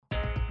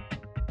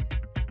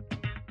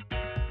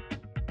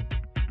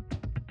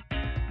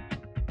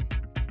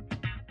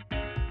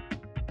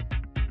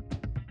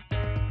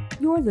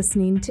You're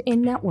listening to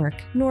In Network,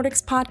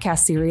 Nordic's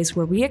podcast series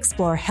where we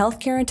explore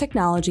healthcare and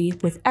technology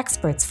with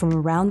experts from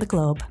around the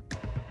globe.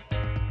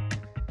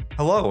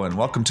 Hello, and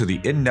welcome to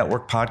the In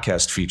Network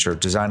podcast feature,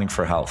 Designing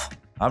for Health.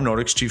 I'm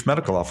Nordic's Chief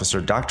Medical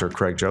Officer, Dr.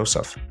 Craig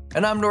Joseph.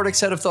 And I'm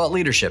Nordic's Head of Thought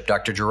Leadership,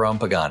 Dr. Jerome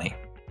Pagani.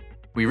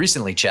 We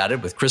recently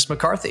chatted with Chris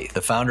McCarthy,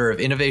 the founder of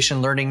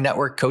Innovation Learning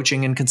Network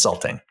Coaching and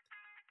Consulting.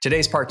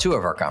 Today's part 2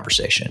 of our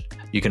conversation.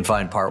 You can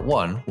find part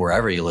 1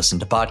 wherever you listen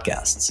to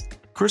podcasts.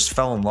 Chris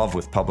fell in love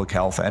with public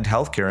health and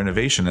healthcare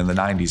innovation in the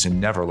 90s and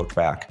never looked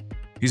back.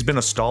 He's been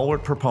a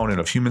stalwart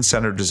proponent of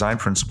human-centered design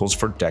principles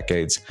for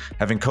decades,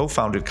 having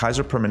co-founded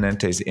Kaiser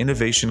Permanente's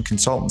innovation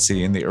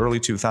consultancy in the early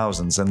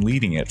 2000s and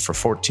leading it for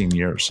 14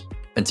 years.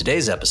 In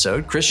today's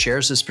episode, Chris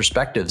shares his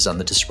perspectives on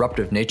the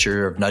disruptive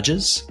nature of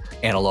nudges,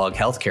 analog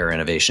healthcare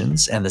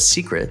innovations, and the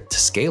secret to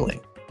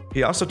scaling.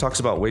 He also talks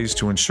about ways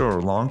to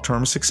ensure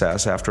long-term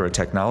success after a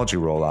technology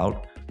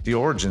rollout, the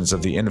origins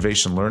of the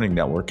Innovation Learning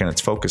Network and its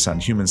focus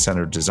on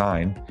human-centered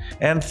design,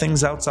 and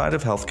things outside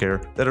of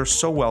healthcare that are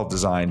so well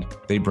designed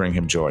they bring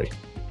him joy.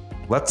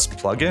 Let's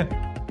plug in.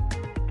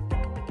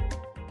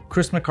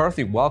 Chris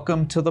McCarthy,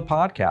 welcome to the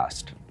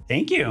podcast.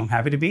 Thank you.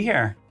 Happy to be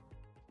here.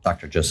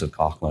 Dr. Joseph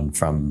Coughlin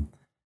from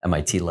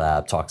MIT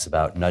Lab talks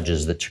about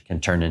nudges that can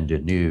turn into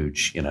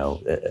nudge,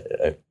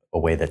 a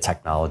way that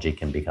technology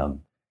can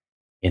become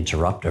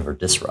interruptive or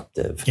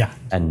disruptive. Yeah.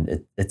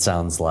 And it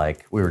sounds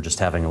like we were just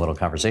having a little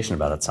conversation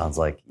about it. It sounds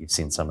like you've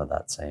seen some of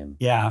that same.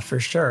 Yeah, for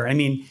sure. I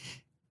mean,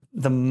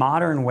 the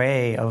modern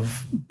way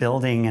of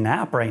building an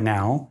app right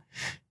now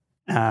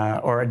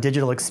or a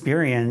digital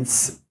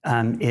experience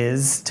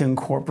is to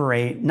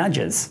incorporate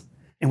nudges,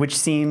 and which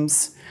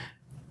seems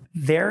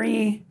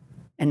very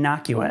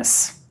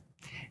innocuous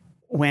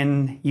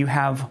when you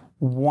have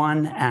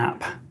one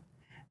app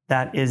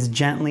that is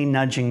gently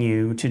nudging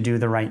you to do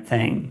the right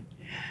thing.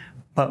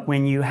 But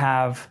when you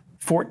have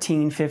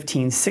 14,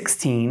 15,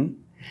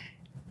 16,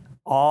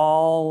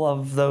 all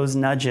of those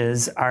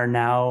nudges are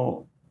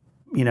now,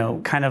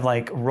 kind of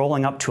like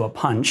rolling up to a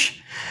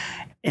punch.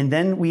 And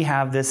then we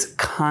have this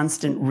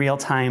constant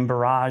real-time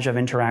barrage of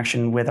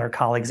interaction with our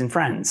colleagues and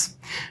friends,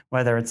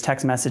 whether it's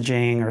text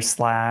messaging or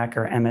Slack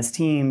or MS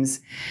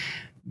Teams.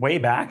 Way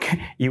back,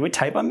 you would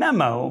type a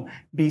memo,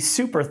 be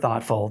super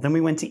thoughtful. Then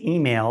we went to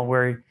email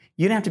where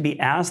you didn't have to be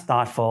as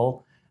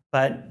thoughtful,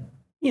 but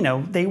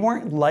they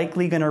weren't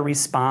likely going to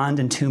respond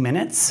in 2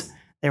 minutes.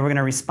 They were going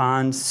to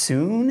respond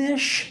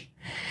soonish.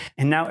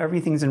 And now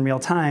everything's in real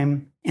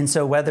time. And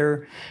so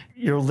whether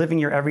you're living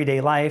your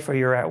everyday life or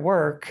you're at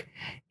work,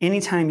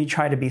 anytime you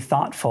try to be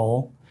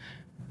thoughtful,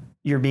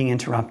 you're being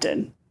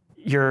interrupted.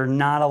 You're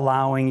not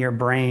allowing your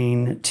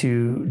brain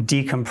to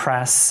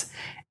decompress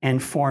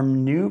and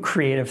form new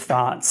creative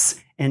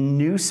thoughts and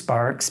new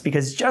sparks,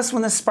 because just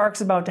when the spark's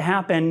about to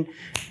happen,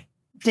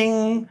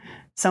 ding,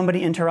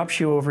 somebody interrupts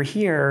you over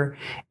here,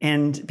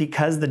 and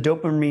because the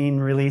dopamine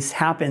release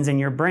happens in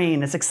your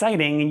brain, it's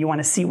exciting and you want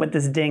to see what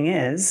this ding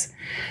is.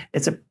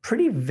 It's a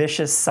pretty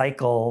vicious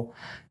cycle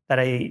that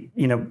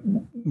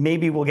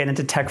maybe we'll get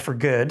into tech for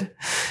good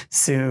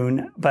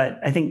soon, but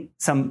I think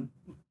some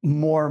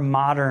more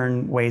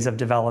modern ways of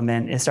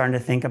development is starting to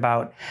think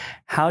about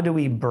how do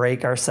we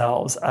break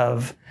ourselves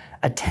of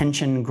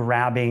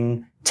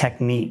attention-grabbing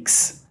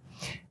techniques,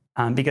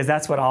 because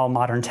that's what all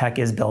modern tech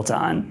is built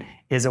on,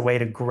 is a way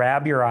to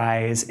grab your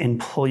eyes and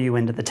pull you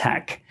into the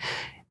tech.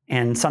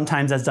 And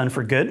sometimes that's done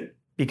for good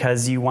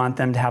because you want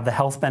them to have the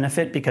health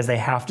benefit because they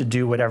have to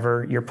do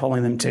whatever you're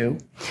pulling them to.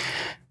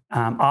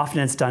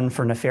 Often it's done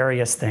for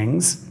nefarious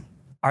things.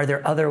 Are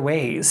there other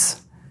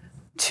ways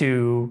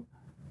to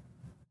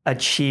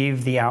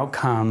achieve the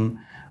outcome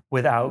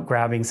without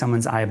grabbing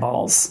someone's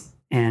eyeballs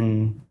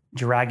and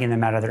dragging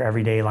them out of their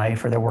everyday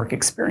life or their work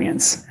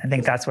experience? I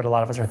think that's what a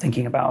lot of us are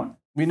thinking about.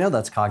 We know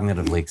that's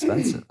cognitively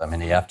expensive. I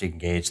mean, you have to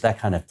engage that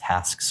kind of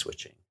task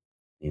switching.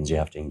 Means you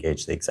have to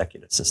engage the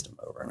executive system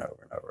over and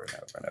over and over and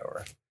over and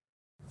over.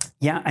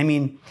 Yeah, I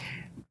mean,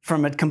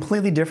 from a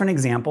completely different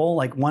example,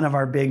 like one of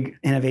our big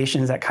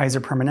innovations at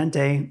Kaiser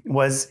Permanente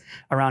was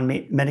around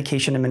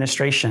medication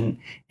administration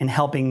and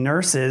helping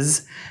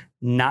nurses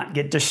not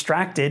get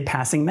distracted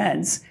passing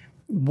meds.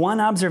 One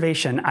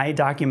observation, I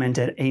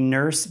documented a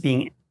nurse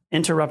being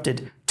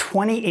interrupted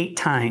 28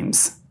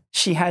 times.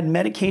 She had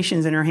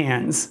medications in her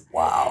hands.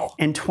 Wow.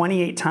 And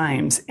 28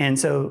 times. And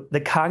so the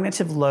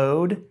cognitive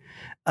load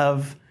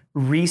of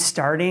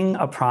restarting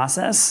a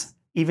process,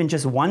 even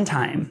just one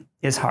time,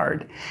 is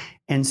hard.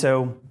 And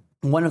so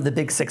one of the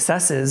big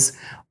successes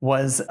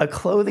was a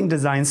clothing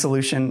design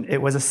solution.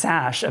 It was a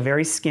sash, a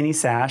very skinny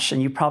sash, and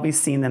you've probably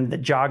seen them, the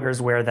joggers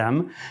wear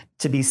them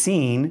to be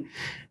seen.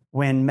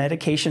 When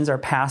medications are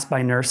passed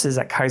by nurses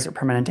at Kaiser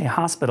Permanente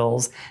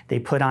hospitals, they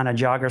put on a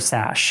jogger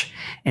sash.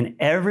 And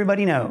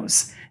everybody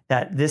knows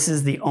that this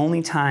is the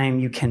only time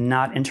you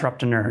cannot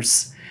interrupt a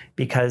nurse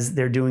because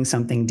they're doing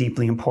something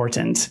deeply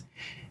important.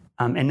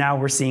 And now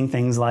we're seeing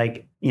things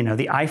like,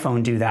 the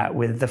iPhone do that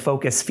with the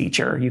focus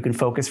feature. You can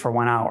focus for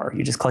 1 hour.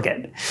 You just click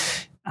it.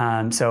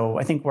 So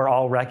I think we're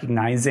all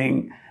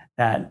recognizing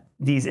that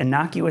these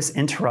innocuous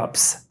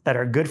interrupts that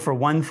are good for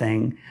one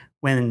thing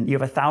when you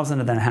have 1,000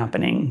 of them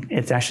happening,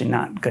 it's actually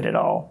not good at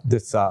all.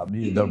 This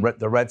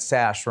the red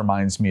sash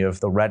reminds me of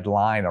the red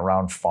line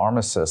around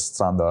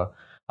pharmacists on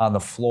the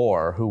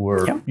floor who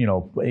were,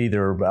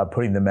 either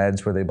putting the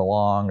meds where they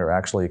belong or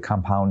actually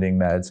compounding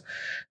meds,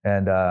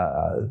 and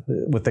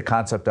with the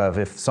concept of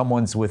if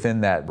someone's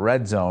within that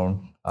red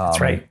zone,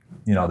 that's right.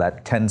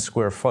 That 10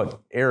 square foot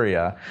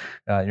area,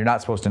 you're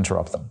not supposed to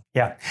interrupt them.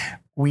 Yeah.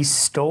 We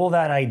stole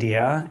that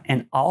idea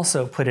and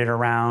also put it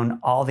around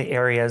all the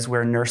areas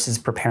where nurses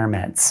prepare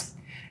meds.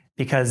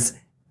 Because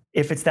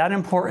if it's that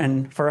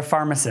important for a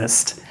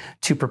pharmacist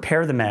to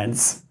prepare the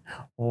meds,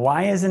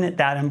 why isn't it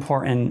that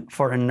important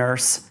for a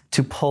nurse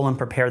to pull and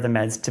prepare the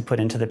meds to put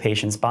into the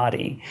patient's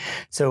body?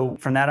 So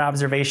from that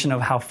observation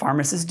of how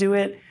pharmacists do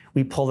it,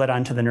 we pulled that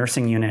onto the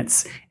nursing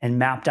units and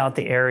mapped out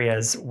the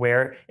areas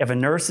where if a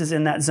nurse is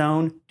in that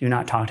zone, do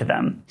not talk to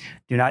them.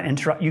 Do not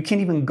interrupt. You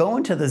can't even go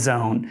into the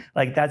zone.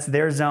 Like that's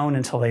their zone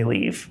until they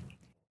leave.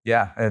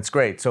 Yeah, it's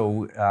great.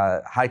 So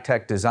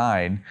high-tech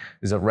design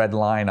is a red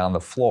line on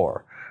the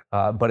floor,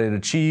 but it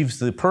achieves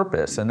the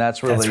purpose. And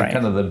that's really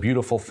kind of the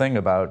beautiful thing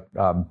about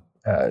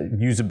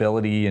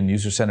usability and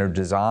user-centered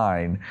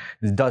design.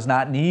 It does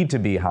not need to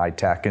be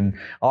high-tech. And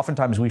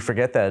oftentimes we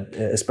forget that,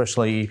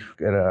 especially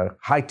at a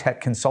high-tech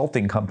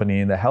consulting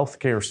company in the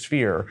healthcare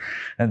sphere.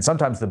 And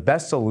sometimes the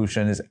best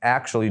solution is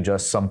actually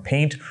just some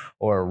paint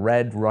or a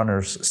red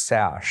runner's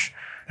sash.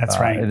 That's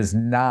right. It is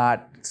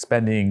not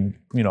spending,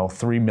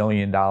 $3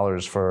 million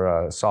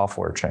for a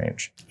software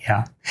change.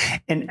 Yeah.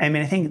 And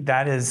I think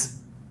that is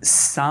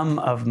some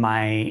of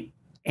my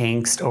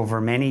angst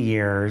over many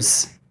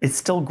years. It's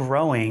still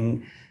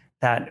growing,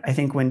 that I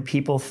think when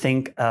people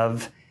think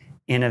of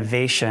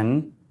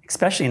innovation,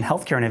 especially in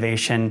healthcare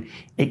innovation,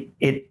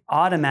 it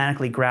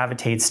automatically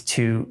gravitates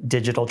to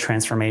digital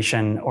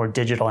transformation or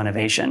digital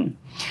innovation.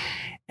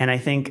 And I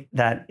think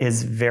that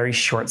is very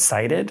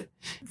short-sighted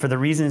for the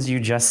reasons you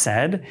just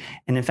said.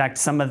 And in fact,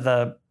 some of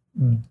the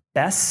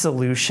best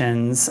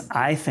solutions,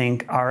 I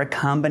think, are a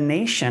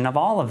combination of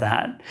all of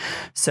that.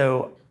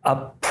 So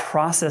a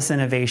process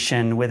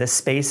innovation with a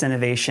space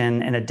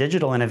innovation and a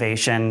digital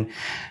innovation,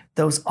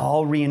 those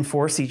all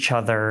reinforce each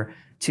other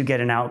to get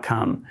an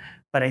outcome.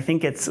 But I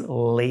think it's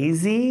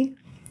lazy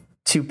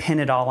to pin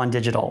it all on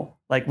digital.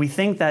 Like we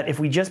think that if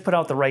we just put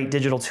out the right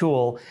digital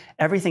tool,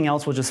 everything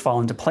else will just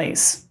fall into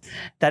place.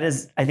 That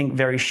is, I think,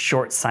 very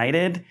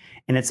short-sighted,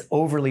 and it's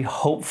overly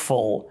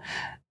hopeful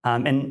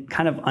and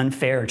kind of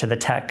unfair to the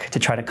tech to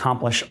try to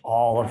accomplish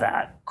all of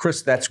that.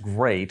 Chris, that's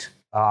great.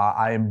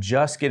 I am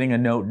just getting a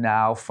note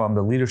now from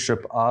the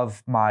leadership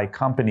of my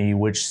company,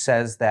 which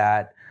says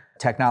that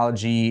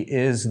technology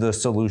is the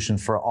solution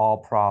for all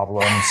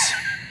problems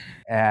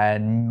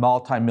and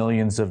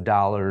multi-millions of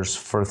dollars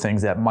for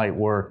things that might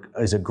work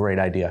is a great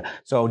idea.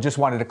 So just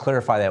wanted to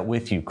clarify that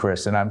with you,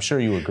 Chris, and I'm sure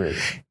you agree.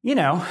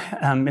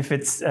 If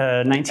it's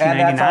 1999.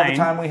 And that's all the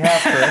time we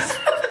have, Chris.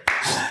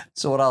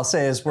 So what I'll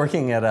say is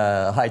working at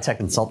a high-tech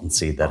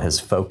consultancy that has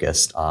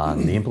focused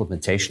on the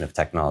implementation of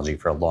technology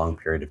for a long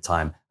period of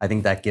time, I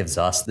think that gives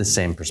us the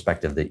same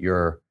perspective that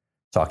you're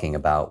talking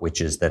about, which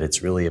is that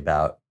it's really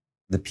about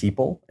the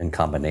people in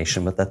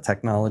combination with that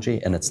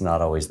technology, and it's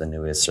not always the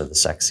newest or the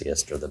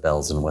sexiest or the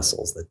bells and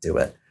whistles that do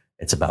it.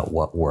 It's about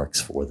what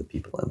works for the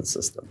people in the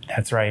system.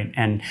 That's right.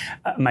 And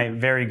my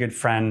very good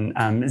friend,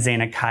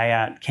 Zaina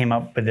Kayat, came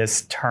up with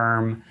this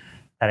term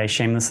that I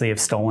shamelessly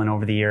have stolen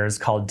over the years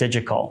called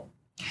digital.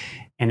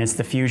 And it's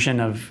the fusion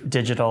of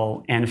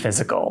digital and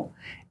physical.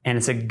 And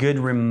it's a good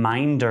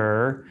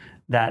reminder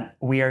that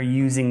we are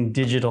using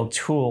digital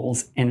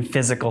tools in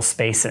physical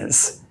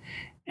spaces.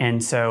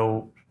 And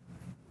so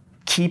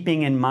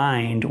keeping in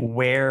mind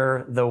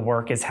where the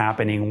work is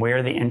happening,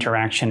 where the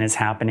interaction is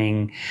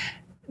happening,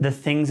 the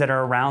things that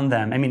are around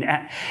them. I mean,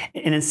 and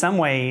in some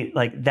way,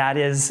 like that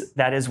is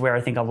where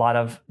I think a lot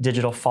of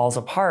digital falls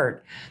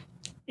apart.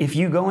 If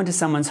you go into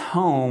someone's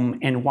home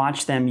and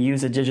watch them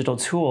use a digital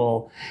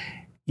tool,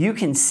 you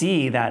can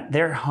see that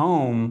their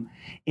home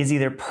is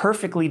either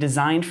perfectly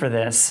designed for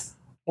this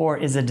or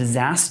is a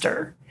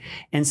disaster.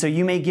 And so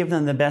you may give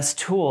them the best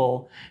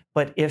tool,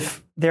 but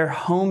if their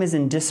home is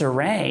in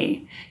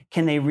disarray,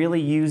 can they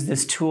really use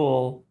this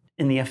tool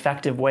in the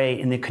effective way,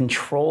 in the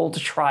controlled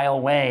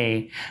trial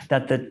way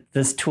that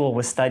this tool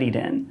was studied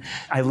in?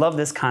 I love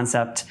this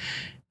concept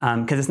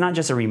because it's not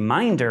just a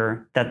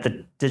reminder that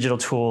the digital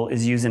tool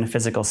is used in a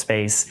physical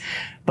space,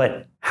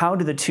 but how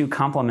do the two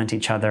complement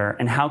each other,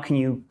 and how can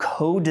you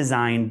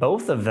co-design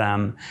both of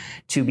them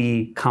to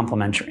be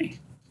complementary?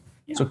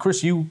 Yeah. So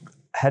Chris, you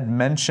had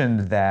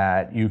mentioned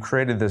that you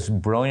created this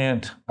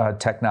brilliant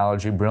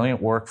technology,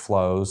 brilliant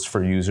workflows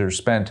for users,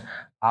 spent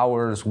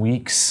hours,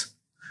 weeks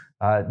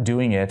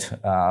doing it,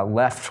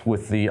 left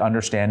with the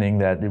understanding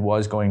that it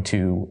was going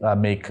to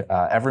make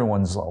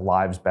everyone's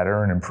lives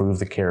better and improve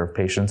the care of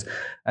patients,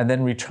 and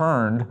then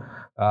returned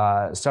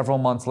several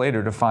months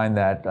later to find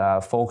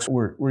that folks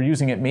were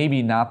using it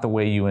maybe not the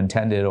way you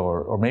intended,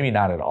 or maybe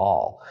not at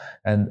all,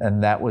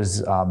 and that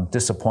was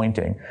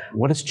disappointing.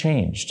 What has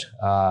changed?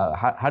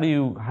 How do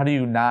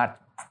you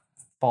not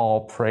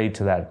fall prey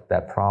to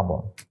that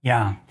problem?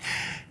 Yeah.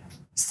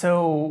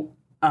 So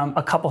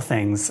a couple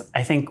things.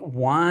 I think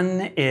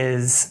one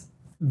is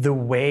the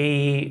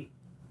way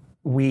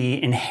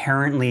we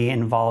inherently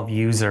involve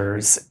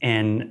users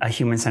in a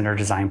human-centered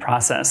design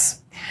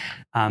process.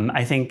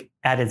 I think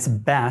at its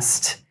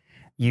best,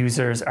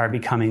 users are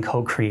becoming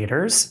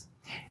co-creators.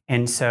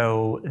 And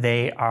so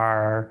they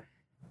are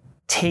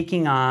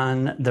taking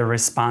on the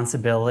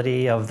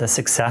responsibility of the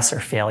success or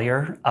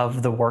failure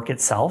of the work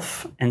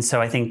itself. And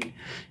so I think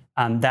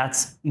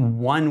that's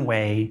one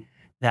way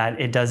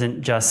that it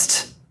doesn't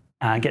just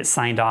get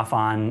signed off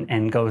on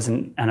and goes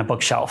on a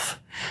bookshelf.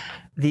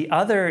 The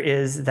other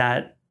is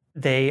that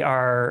they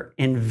are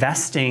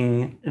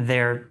investing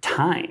their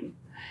time.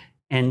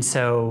 And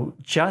so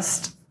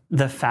just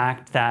the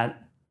fact that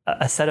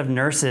a set of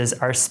nurses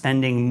are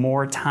spending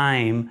more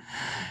time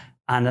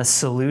on a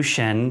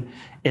solution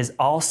is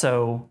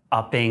also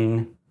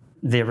upping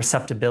the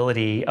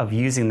receptibility of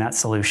using that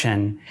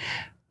solution.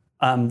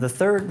 The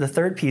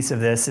third piece of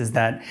this is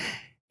that,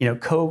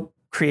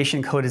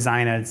 co-creation,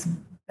 co-design at its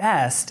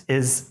best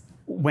is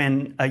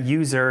when a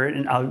user,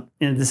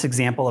 in this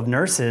example of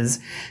nurses,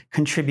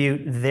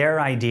 contribute their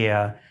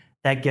idea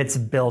that gets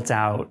built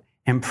out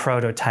and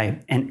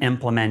prototyped and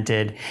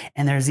implemented,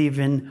 and there's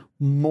even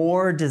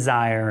more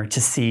desire to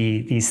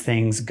see these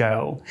things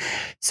go.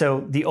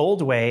 So the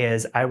old way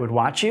is I would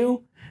watch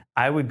you,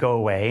 I would go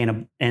away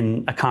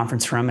in a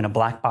conference room in a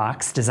black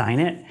box, design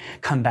it,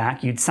 come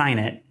back, you'd sign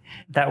it.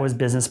 That was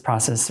business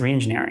process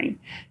reengineering.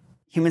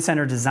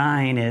 Human-centered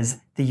design is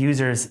the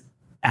users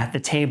at the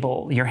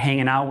table, you're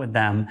hanging out with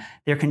them,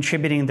 they're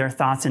contributing their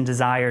thoughts and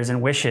desires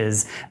and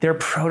wishes, they're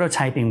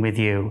prototyping with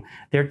you,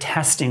 they're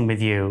testing with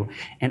you,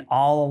 and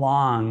all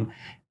along,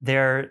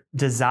 their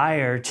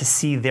desire to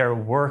see their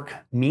work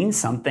mean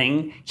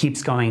something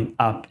keeps going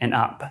up and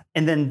up.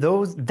 And then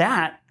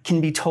that can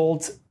be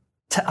told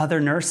to other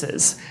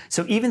nurses.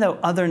 So even though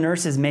other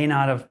nurses may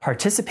not have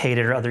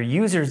participated or other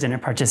users didn't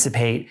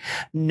participate,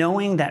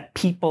 knowing that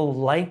people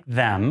like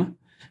them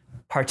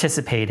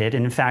participated.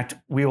 And in fact,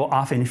 we will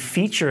often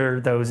feature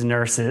those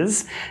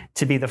nurses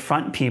to be the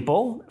front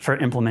people for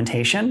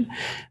implementation.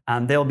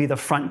 They'll be the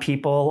front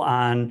people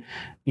on,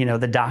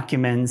 the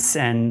documents,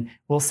 and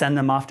we'll send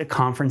them off to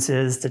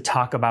conferences to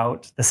talk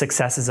about the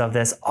successes of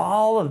this.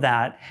 All of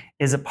that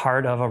is a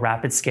part of a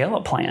rapid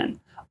scale-up plan.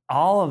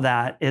 All of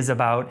that is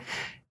about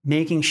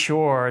making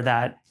sure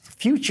that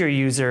future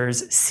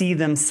users see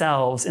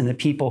themselves in the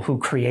people who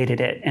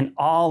created it. And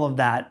all of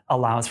that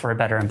allows for a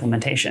better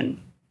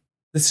implementation.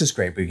 This is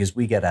great because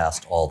we get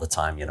asked all the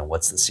time,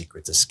 what's the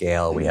secret to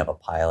scale? We have a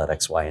pilot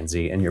X, Y, and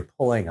Z, and you're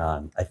pulling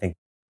on, I think,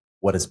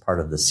 what is part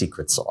of the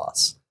secret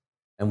sauce.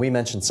 And we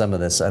mentioned some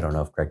of this. I don't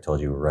know if Craig told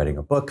you we're writing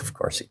a book. Of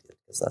course he did,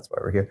 because that's why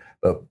we're here.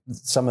 But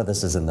some of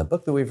this is in the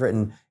book that we've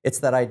written. It's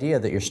that idea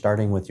that you're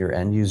starting with your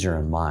end user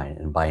in mind.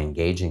 And by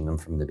engaging them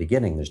from the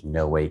beginning, there's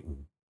no way you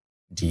can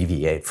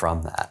deviate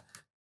from that.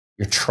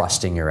 You're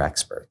trusting your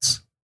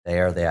experts. They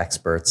are the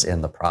experts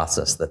in the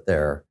process that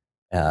they're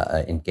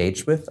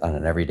engaged with on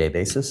an everyday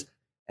basis.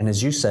 And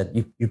as you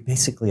said, you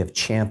basically have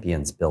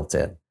champions built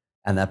in,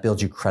 and that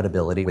builds you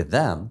credibility with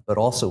them, but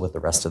also with the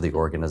rest of the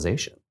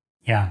organization.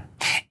 Yeah.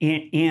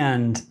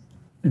 And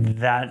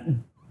that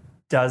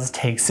does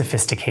take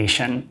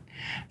sophistication.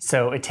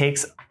 So it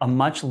takes a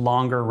much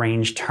longer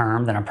range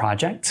term than a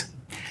project.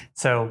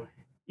 So,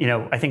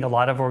 I think a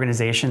lot of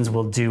organizations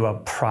will do a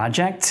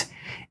project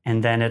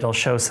and then it'll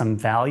show some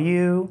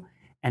value,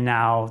 and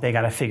now they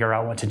got to figure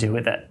out what to do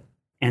with it.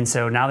 And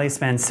so now they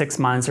spend 6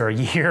 months or a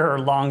year or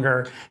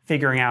longer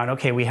figuring out,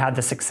 okay, we had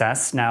the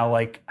success. Now,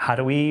 what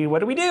do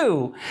we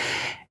do?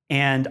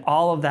 And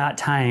all of that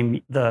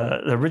time,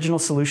 the original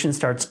solution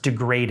starts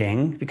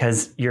degrading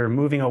because you're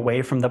moving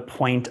away from the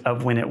point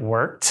of when it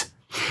worked.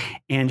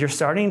 And you're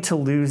starting to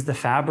lose the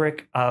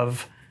fabric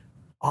of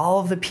all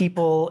of the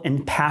people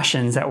and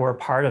passions that were a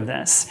part of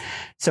this.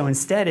 So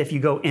instead, if you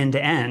go end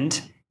to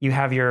end, you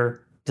have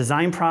your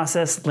design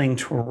process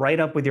linked right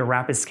up with your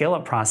rapid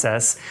scale-up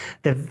process.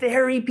 The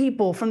very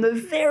people from the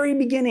very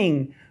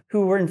beginning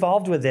who were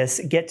involved with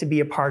this get to be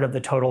a part of the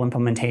total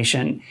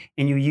implementation,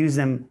 and you use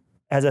them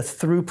as a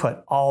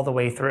throughput all the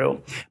way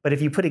through. But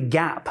if you put a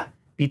gap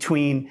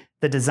between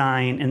the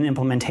design and the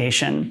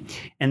implementation,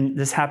 and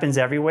this happens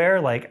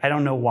everywhere, I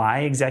don't know why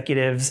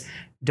executives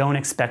don't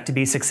expect to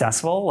be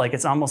successful.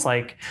 It's almost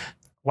like,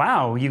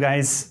 wow, you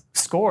guys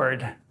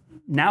scored.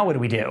 Now what do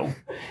we do?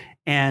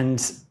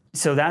 And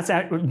so that's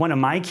one of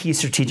my key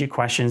strategic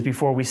questions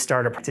before we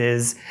start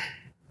is,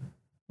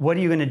 what are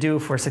you going to do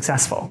if we're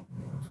successful?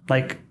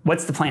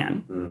 What's the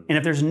plan? And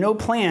if there's no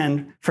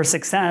plan for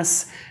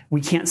success,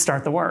 we can't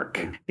start the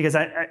work. Because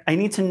I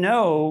need to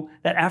know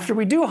that after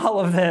we do all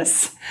of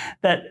this,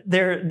 that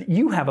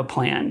you have a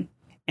plan.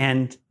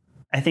 And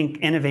I think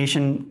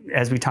innovation,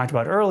 as we talked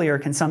about earlier,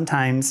 can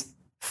sometimes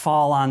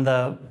fall on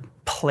the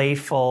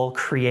playful,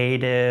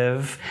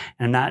 creative,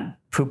 and I'm not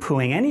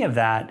poo-pooing any of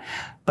that,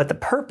 but the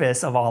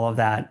purpose of all of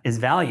that is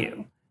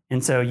value.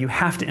 And so you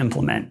have to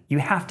implement. You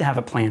have to have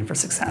a plan for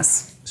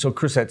success. So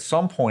Chris, at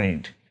some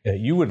point,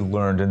 you had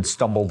learned and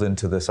stumbled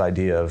into this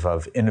idea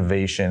of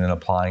innovation and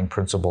applying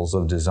principles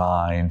of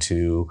design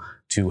to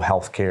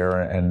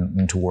healthcare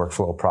and to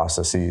workflow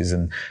processes.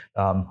 And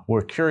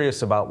we're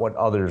curious about what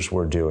others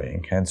were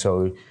doing. And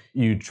so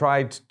you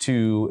tried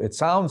to, it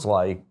sounds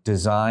like,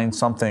 design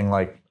something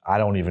like, I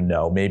don't even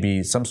know,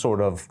 maybe some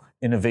sort of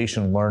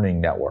innovation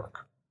learning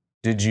network.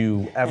 Did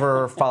you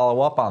ever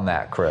follow up on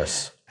that,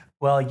 Chris?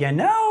 Well,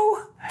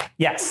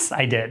 yes,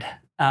 I did.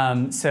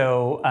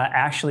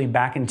 Actually,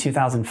 back in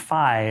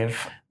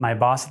 2005, my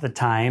boss at the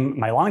time,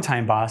 my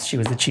longtime boss, she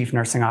was the chief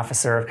nursing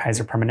officer of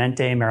Kaiser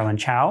Permanente, Marilyn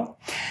Chow.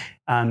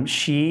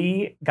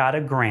 She got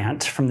a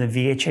grant from the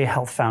VHA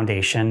Health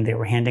Foundation. They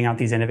were handing out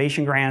these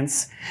innovation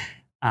grants.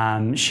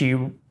 She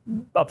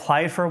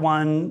applied for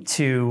one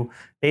to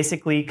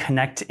basically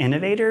connect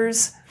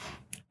innovators,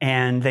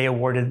 and they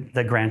awarded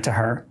the grant to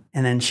her.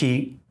 And then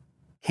she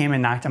came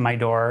and knocked on my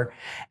door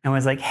and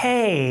was like,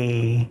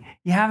 "Hey,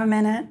 you have a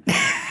minute?"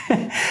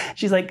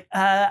 She's like,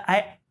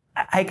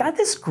 I got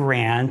this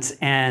grant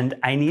and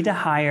I need to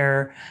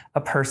hire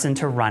a person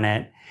to run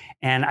it.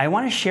 And I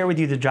want to share with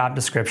you the job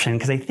description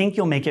because I think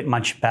you'll make it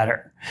much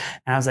better.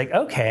 And I was like,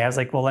 okay. I was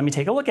like, well, let me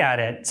take a look at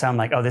it. So I'm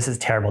like, oh, this is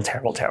terrible,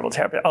 terrible, terrible,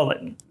 terrible. Oh,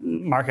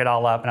 mark it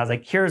all up. And I was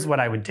like, here's what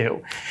I would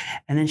do.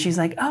 And then she's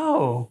like,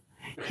 oh,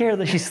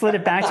 here, she slid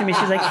it back to me.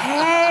 She's like,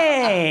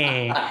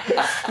 hey,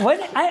 what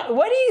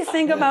do you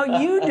think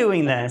about you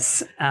doing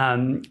this?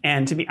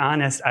 And to be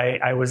honest,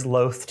 I was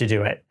loath to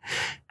do it.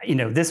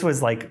 This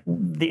was like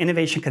the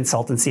innovation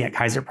consultancy at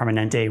Kaiser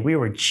Permanente. We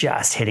were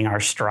just hitting our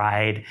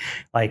stride.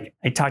 Like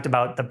I talked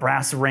about the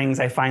brass rings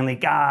I finally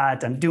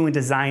got. I'm doing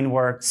design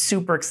work,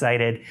 super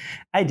excited.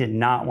 I did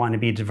not want to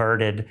be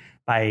diverted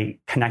by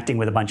connecting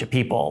with a bunch of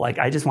people. Like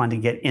I just wanted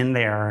to get in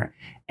there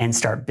and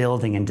start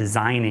building and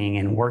designing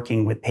and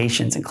working with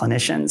patients and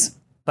clinicians.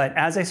 But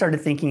as I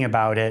started thinking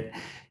about it,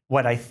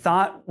 what I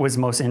thought was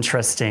most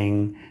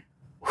interesting,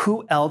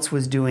 who else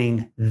was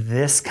doing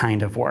this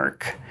kind of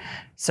work?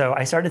 So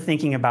I started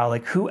thinking about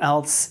like who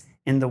else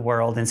in the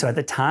world. And so at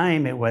the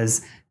time it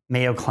was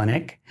Mayo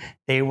Clinic.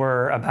 They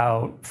were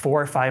about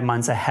 4 or 5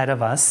 months ahead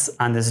of us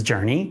on this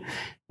journey.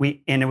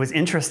 And it was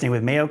interesting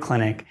with Mayo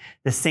Clinic,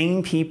 the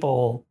same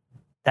people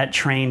that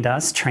trained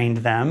us, trained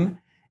them.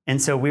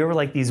 And so we were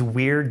like these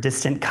weird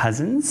distant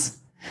cousins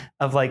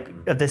of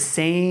the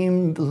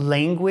same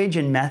language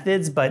and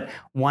methods, but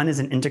one is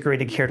an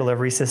integrated care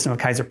delivery system of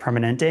Kaiser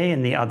Permanente,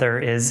 and the other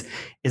is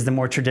the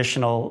more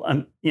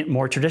traditional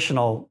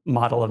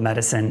model of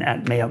medicine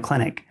at Mayo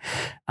Clinic.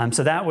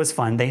 So that was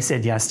fun. They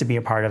said yes to be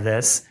a part of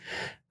this.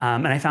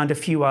 And I found a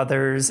few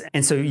others.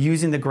 And so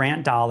using the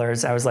grant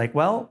dollars, I was like,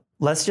 well,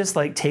 let's just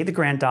take the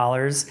grant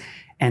dollars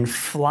and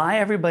fly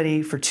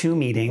everybody for 2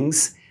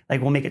 meetings.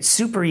 We'll make it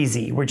super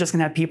easy. We're just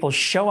gonna have people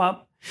show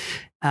up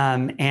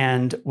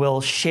and we'll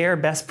share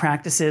best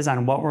practices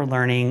on what we're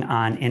learning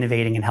on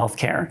innovating in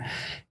healthcare.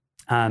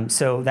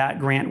 So that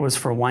grant was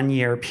for 1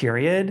 year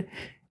period.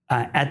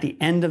 At the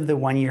end of the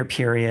 1 year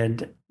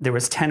period, there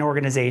was 10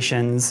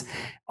 organizations.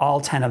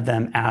 All 10 of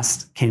them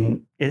asked,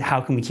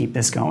 how can we keep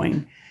this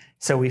going?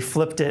 So we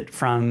flipped it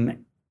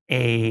from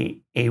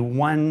a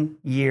 1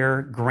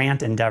 year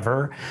grant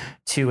endeavor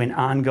to an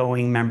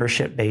ongoing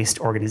membership-based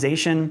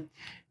organization.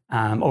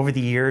 Over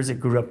the years,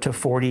 it grew up to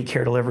 40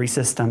 care delivery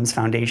systems,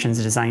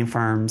 foundations, design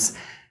firms,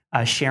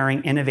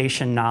 sharing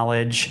innovation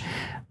knowledge.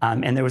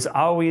 And there was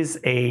always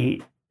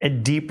a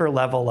deeper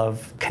level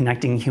of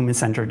connecting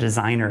human-centered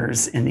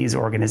designers in these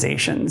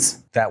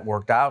organizations. That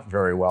worked out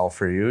very well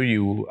for you.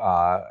 You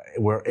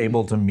were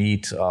able to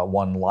meet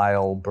one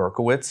Lyle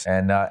Berkowitz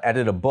and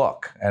edit a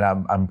book. And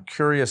I'm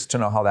curious to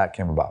know how that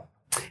came about.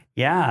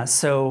 Yeah,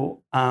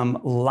 so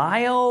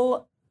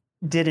Lyle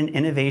did an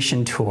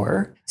innovation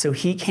tour. So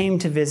he came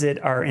to visit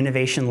our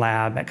innovation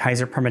lab at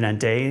Kaiser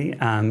Permanente.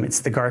 It's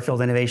the Garfield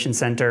Innovation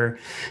Center.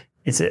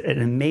 It's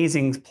an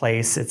amazing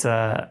place. It's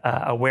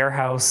a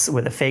warehouse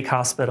with a fake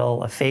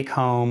hospital, a fake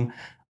home,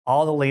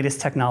 all the latest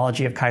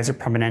technology of Kaiser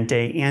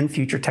Permanente and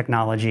future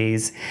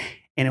technologies.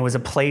 And it was a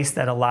place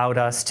that allowed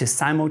us to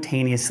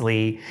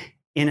simultaneously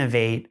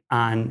innovate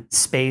on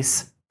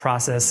space,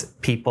 process,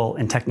 people,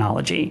 and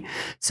technology.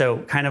 So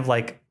kind of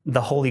like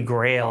the holy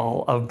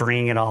grail of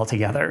bringing it all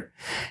together.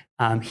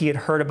 He had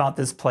heard about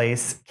this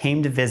place,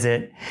 came to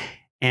visit,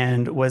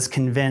 and was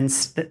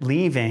convinced that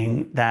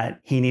leaving that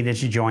he needed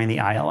to join the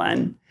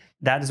ILN.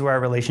 That is where our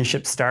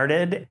relationship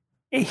started.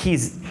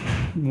 He's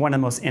one of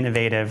the most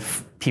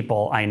innovative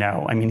people I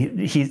know. I mean,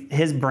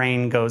 his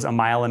brain goes a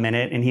mile a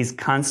minute, and he's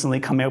constantly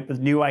coming up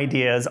with new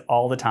ideas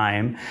all the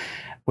time,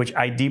 which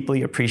I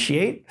deeply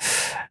appreciate.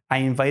 I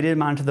invited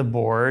him onto the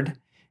board,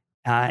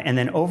 and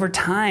then over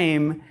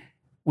time,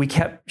 we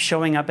kept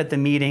showing up at the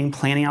meeting,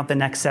 planning out the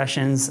next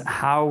sessions.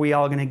 How are we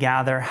all going to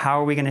gather?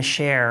 How are we going to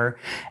share?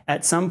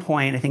 At some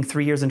point, I think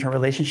 3 years into our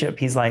relationship,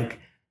 he's like,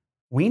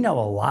 we know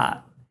a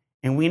lot.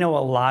 And we know a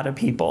lot of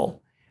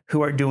people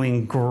who are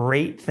doing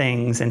great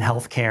things in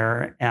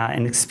healthcare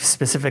and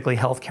specifically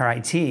healthcare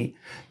IT.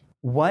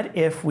 What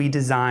if we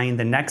design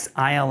the next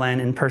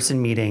ILN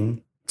in-person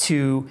meeting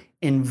to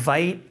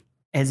invite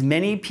as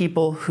many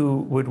people who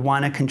would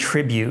want to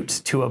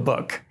contribute to a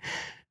book.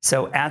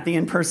 So at the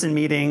in-person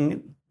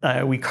meeting,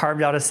 we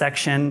carved out a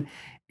section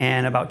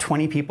and about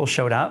 20 people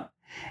showed up.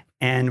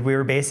 And we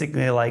were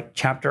basically like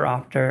chapter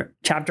author.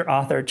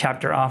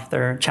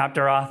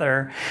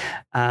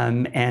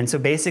 And so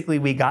basically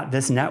we got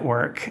this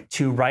network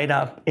to write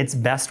up its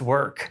best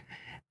work.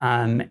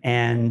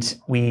 And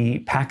we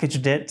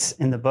packaged it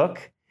in the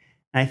book.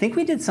 And I think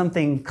we did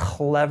something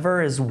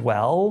clever as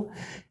well.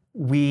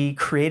 We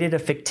created a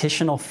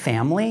fictional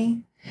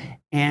family,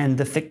 and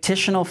the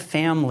fictional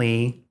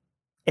family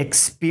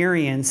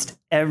experienced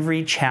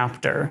every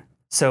chapter.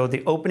 So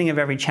the opening of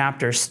every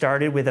chapter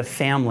started with a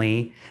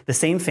family, the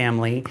same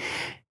family.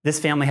 This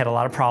family had a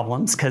lot of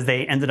problems because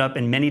they ended up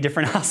in many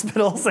different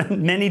hospitals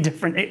and many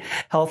different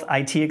health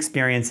IT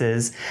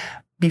experiences.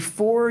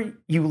 Before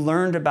you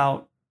learned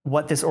about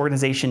what this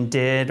organization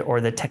did or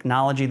the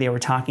technology they were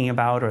talking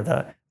about or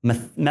the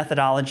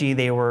methodology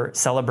they were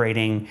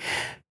celebrating,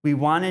 we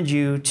wanted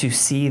you to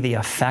see the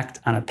effect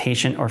on a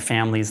patient or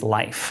family's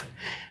life.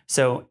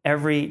 So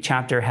every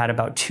chapter had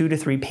about 2 to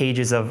 3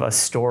 pages of a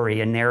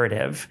story, a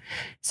narrative,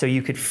 so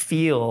you could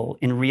feel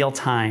in real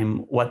time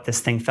what this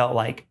thing felt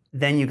like.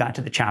 Then you got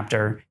to the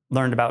chapter,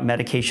 learned about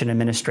medication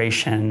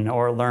administration,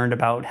 or learned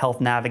about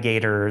health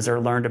navigators, or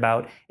learned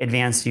about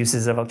advanced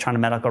uses of electronic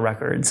medical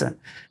records.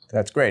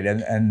 That's great.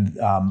 And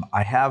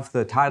I have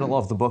the title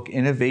of the book,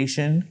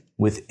 Innovation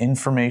with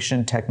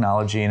Information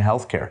Technology in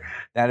Healthcare.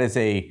 That is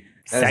a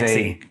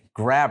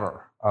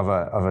grabber of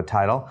a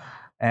title.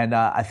 And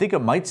I think it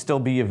might still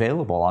be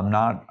available. I'm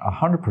not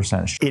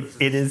 100% sure.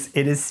 It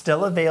is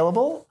still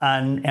available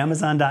on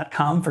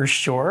Amazon.com for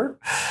sure.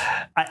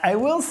 I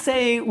will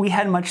say we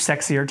had much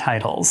sexier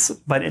titles,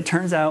 but it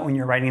turns out when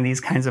you're writing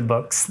these kinds of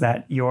books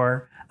that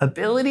your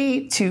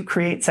ability to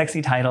create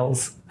sexy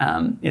titles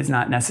is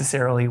not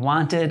necessarily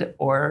wanted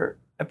or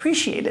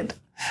appreciated.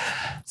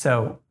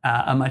 So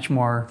a much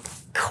more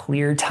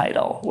clear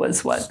title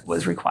was what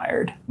was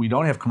required. We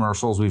don't have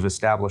commercials. We've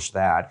established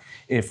that.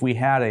 If we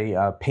had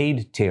a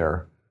paid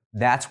tier,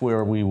 that's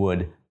where we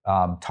would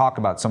talk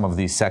about some of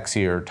these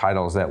sexier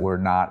titles that we're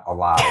not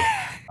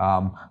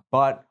allowed.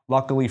 But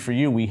luckily for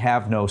you, we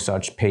have no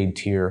such paid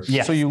tier.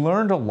 Yes. So you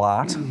learned a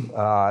lot,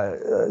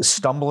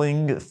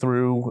 stumbling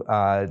through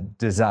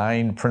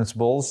design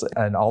principles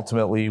and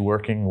ultimately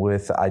working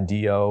with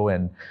IDEO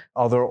and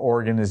other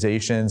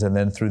organizations, and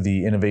then through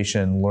the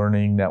Innovation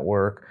Learning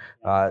Network,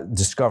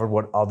 discovered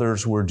what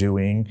others were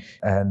doing,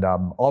 and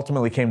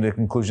ultimately came to the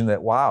conclusion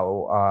that,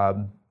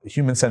 wow,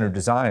 human-centered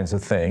design is a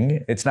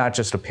thing. It's not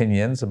just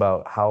opinions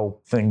about how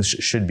things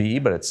should be,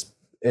 but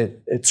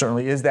it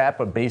certainly is that,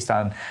 but based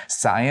on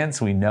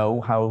science. We know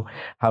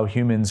how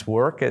humans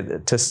work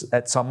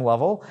at some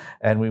level,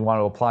 and we want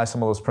to apply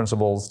some of those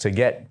principles to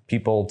get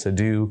people to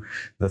do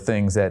the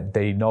things that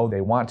they know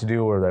they want to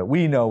do or that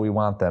we know we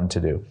want them to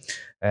do.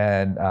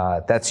 And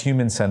that's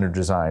human-centered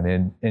design.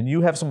 And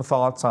you have some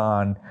thoughts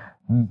on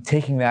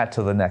taking that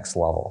to the next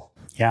level.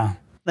 Yeah.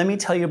 Let me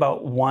tell you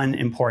about one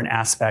important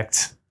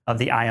aspect of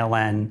the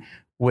ILN,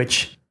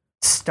 which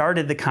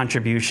started the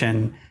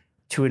contribution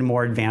to a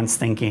more advanced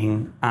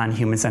thinking on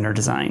human-centered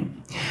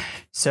design.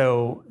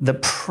 So the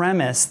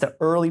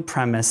early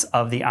premise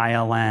of the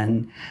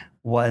ILN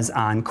was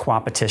on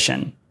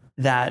coopetition,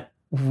 that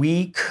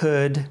we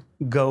could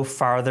go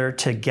farther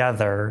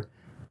together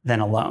than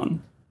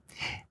alone.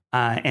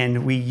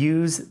 And we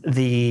use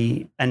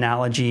the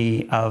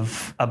analogy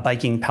of a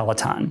biking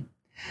peloton.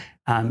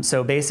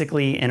 So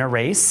basically in a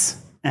race,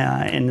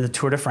 in the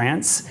Tour de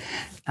France,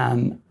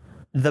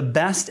 the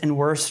best and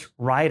worst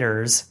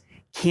riders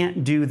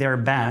can't do their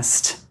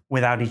best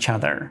without each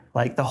other.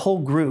 Like the whole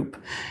group,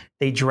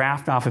 they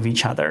draft off of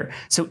each other.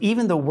 So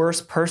even the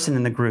worst person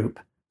in the group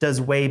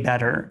does way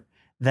better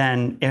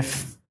than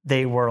if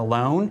they were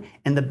alone.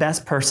 And the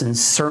best person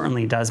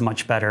certainly does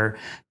much better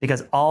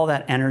because all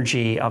that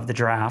energy of the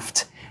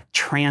draft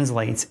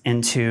translates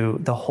into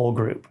the whole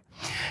group.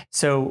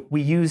 So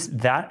we use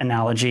that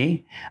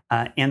analogy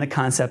and the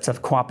concepts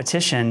of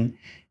coopetition,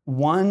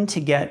 one,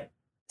 to get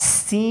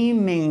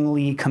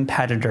seemingly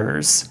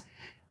competitors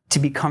to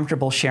be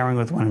comfortable sharing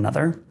with one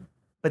another,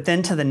 but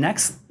then to the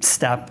next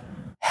step,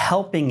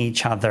 helping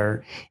each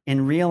other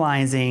in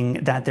realizing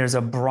that there's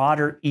a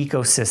broader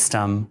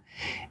ecosystem.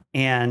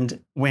 And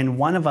when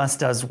one of us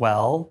does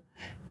well,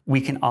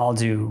 we can all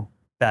do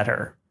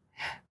better.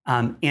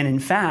 And in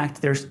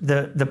fact, there's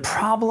the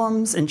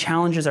problems and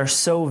challenges are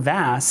so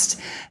vast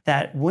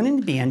that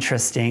wouldn't it be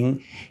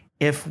interesting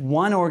if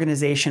one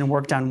organization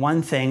worked on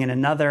one thing and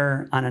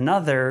another on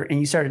another, and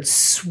you started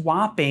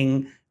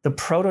swapping the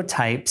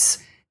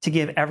prototypes to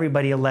give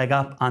everybody a leg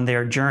up on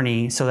their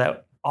journey so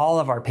that all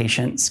of our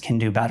patients can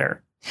do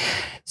better.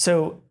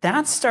 So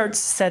that starts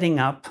setting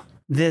up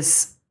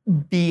this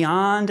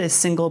beyond a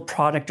single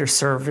product or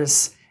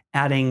service,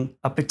 adding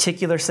a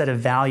particular set of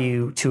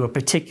value to a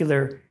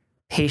particular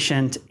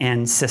patient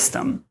and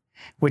system,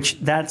 which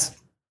that's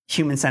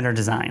human-centered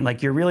design.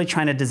 Like you're really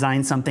trying to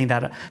design something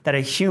that a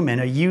human,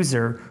 a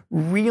user,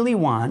 really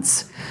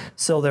wants,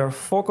 so they'll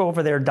fork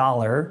over their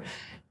dollar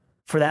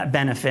for that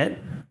benefit.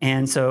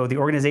 And so the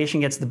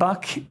organization gets the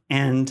buck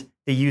and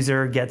the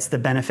user gets the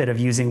benefit of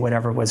using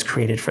whatever was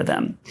created for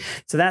them.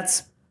 So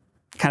that's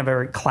kind of a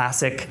very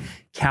classic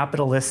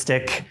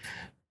capitalistic,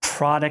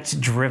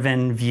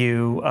 product-driven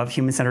view of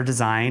human-centered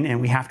design. And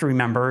we have to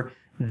remember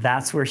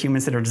that's where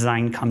human-centered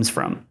design comes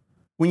from.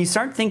 When you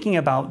start thinking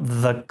about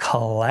the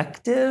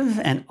collective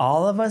and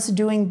all of us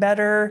doing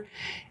better,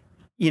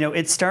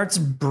 it starts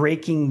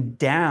breaking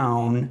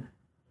down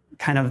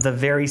kind of the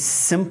very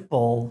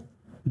simple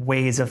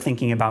ways of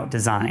thinking about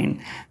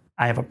design.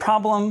 I have a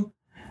problem,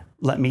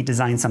 let me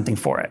design something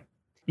for it.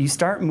 You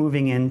start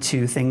moving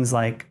into things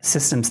like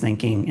systems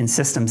thinking and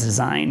systems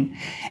design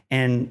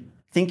and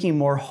thinking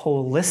more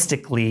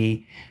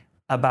holistically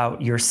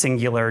about your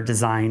singular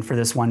design for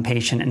this one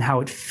patient and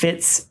how it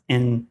fits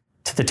into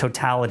the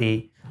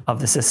totality of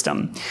the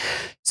system.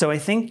 So I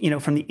think,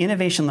 from the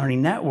Innovation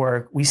Learning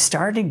Network, we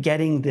started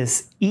getting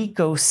this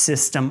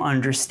ecosystem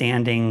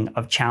understanding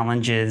of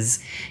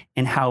challenges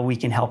and how we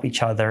can help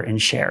each other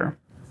and share.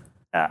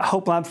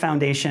 Hope Lab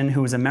Foundation,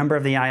 who was a member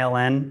of the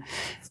ILN,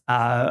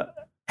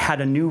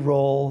 had a new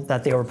role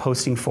that they were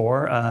posting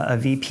for, a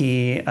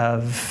VP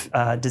of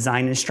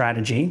Design and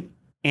Strategy.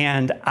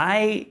 And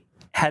I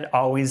had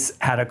always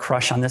had a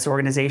crush on this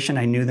organization.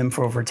 I knew them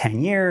for over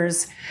 10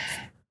 years.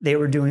 They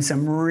were doing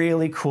some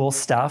really cool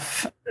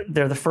stuff.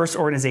 They're the first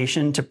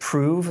organization to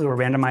prove through a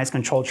randomized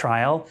controlled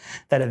trial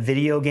that a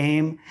video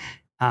game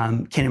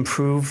can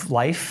improve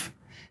life.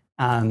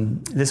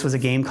 This was a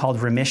game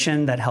called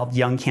Remission that helped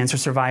young cancer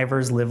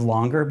survivors live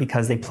longer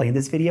because they played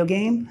this video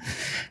game.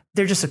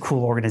 They're just a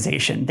cool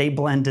organization. They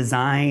blend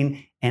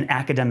design and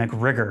academic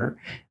rigor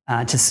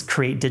to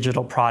create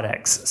digital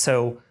products.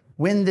 So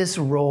when this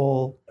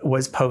role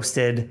was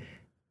posted,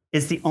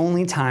 it's the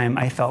only time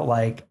I felt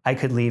like I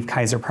could leave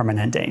Kaiser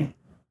Permanente.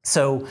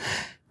 So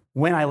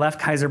when I left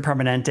Kaiser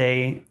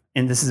Permanente,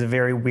 and this is a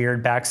very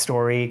weird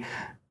backstory,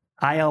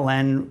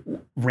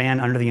 ILN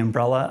ran under the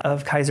umbrella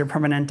of Kaiser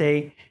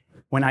Permanente.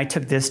 When I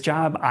took this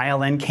job,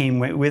 ILN came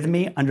with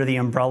me under the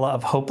umbrella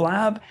of Hope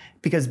Lab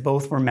because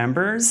both were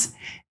members.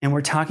 And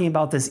we're talking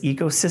about this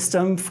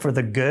ecosystem for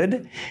the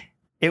good.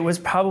 It was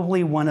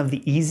probably one of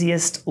the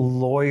easiest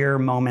lawyer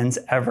moments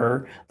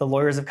ever. The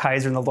lawyers of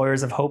Kaiser and the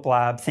lawyers of Hope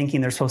Lab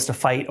thinking they're supposed to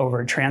fight over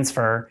a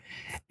transfer.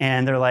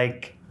 And they're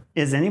like,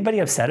 is anybody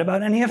upset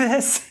about any of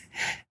this?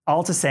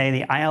 All to say,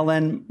 the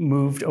ILN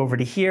moved over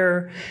to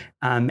here,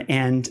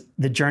 and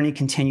the journey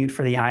continued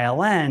for the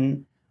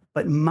ILN.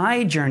 But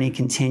my journey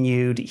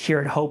continued here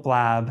at Hope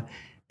Lab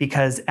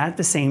because at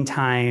the same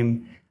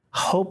time,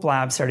 Hope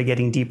Lab started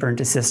getting deeper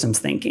into systems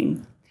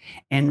thinking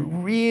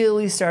and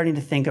really starting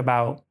to think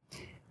about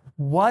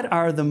what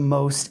are the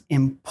most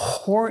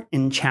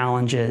important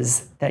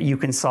challenges that you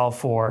can solve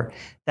for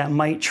that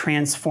might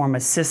transform a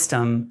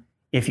system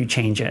if you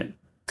change it.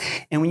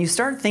 And when you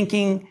start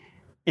thinking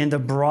in the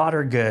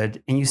broader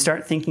good and you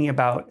start thinking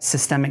about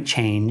systemic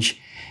change,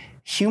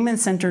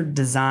 human-centered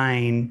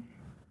design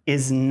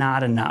is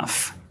not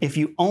enough. If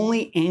you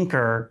only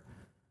anchor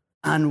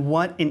on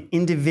what an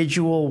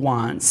individual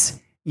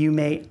wants, you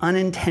may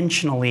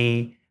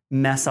unintentionally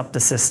mess up the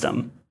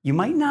system. You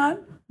might not,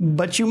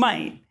 but you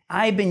might.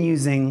 I've been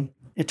using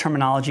a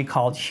terminology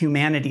called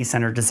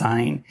humanity-centered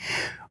design,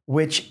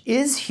 which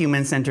is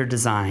human-centered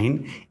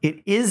design.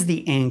 It is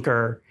the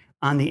anchor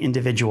on the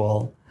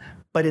individual,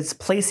 but it's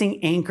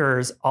placing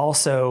anchors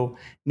also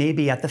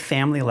maybe at the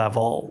family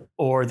level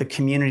or the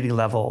community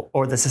level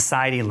or the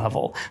society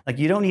level. Like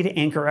you don't need to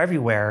anchor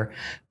everywhere,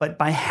 but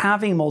by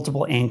having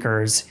multiple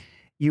anchors,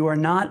 you are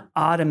not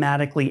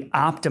automatically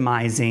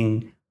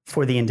optimizing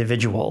for the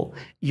individual.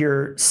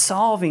 You're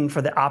solving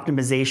for the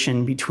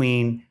optimization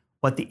between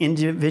what the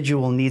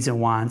individual needs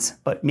and wants,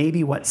 but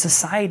maybe what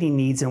society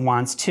needs and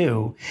wants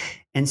too.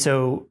 And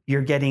so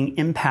you're getting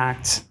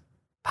impact,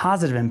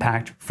 positive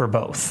impact for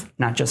both,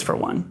 not just for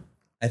one.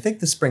 I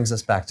think this brings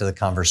us back to the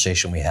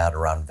conversation we had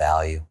around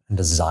value and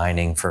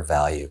designing for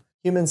value.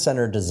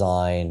 Human-centered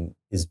design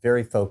is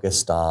very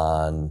focused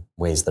on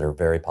ways that are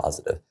very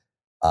positive.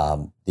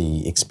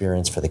 The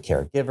experience for the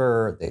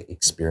caregiver, the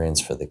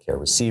experience for the care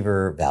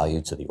receiver,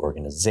 value to the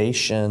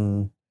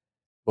organization.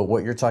 But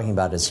what you're talking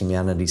about is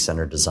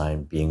humanity-centered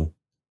design being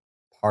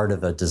part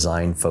of a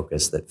design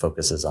focus that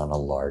focuses on a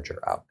larger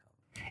outcome.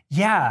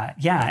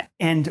 Yeah.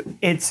 And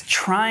it's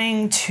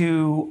trying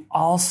to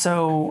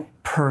also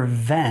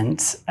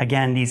prevent,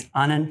 again, these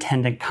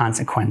unintended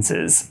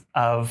consequences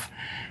of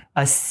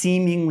a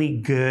seemingly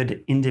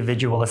good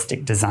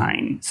individualistic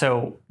design.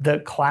 So the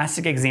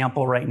classic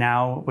example right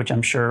now, which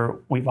I'm sure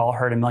we've all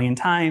heard a million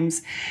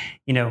times,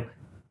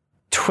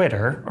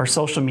 Twitter or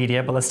social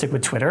media, but let's stick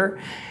with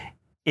Twitter,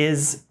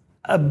 is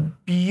a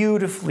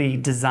beautifully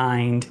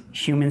designed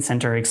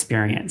human-centered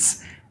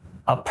experience.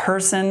 A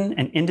person,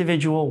 an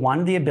individual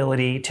wanted the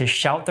ability to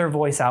shout their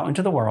voice out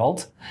into the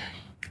world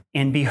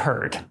and be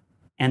heard.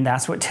 And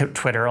that's what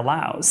Twitter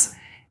allows.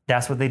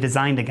 That's what they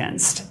designed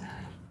against.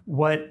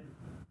 What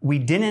we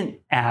didn't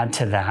add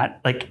to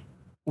that,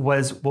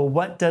 was, well,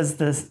 what does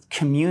the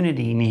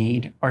community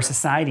need or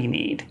society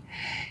need?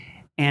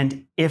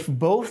 And if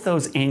both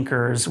those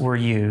anchors were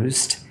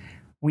used,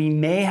 we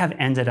may have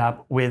ended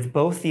up with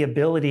both the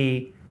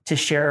ability to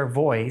share a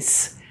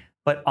voice,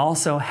 but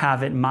also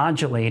have it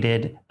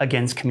modulated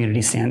against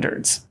community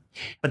standards.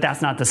 But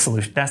that's not the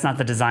solution. That's not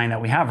the design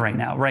that we have right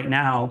now. Right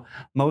now,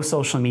 most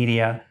social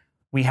media,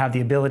 we have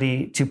the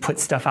ability to put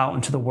stuff out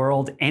into the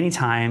world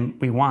anytime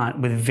we want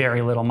with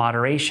very little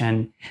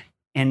moderation.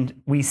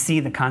 And we see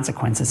the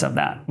consequences of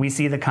that. We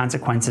see the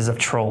consequences of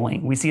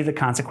trolling. We see the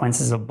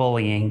consequences of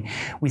bullying.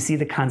 We see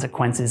the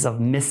consequences of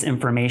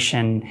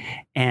misinformation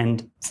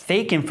and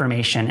fake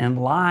information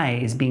and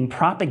lies being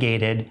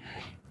propagated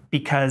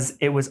because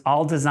it was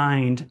all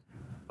designed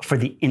for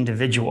the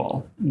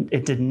individual.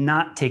 It did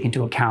not take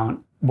into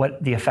account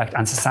what the effect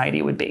on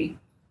society would be.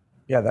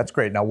 Yeah, that's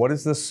great. Now, what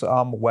is this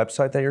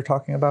website that you're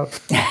talking about?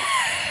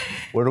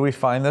 Where do we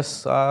find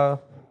this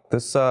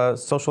this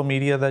social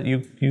media that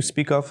you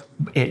speak of?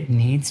 It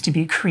needs to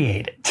be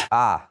created.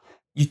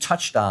 You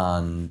touched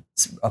on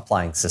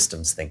applying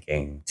systems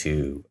thinking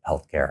to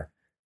healthcare.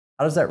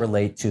 How does that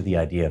relate to the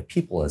idea of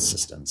people as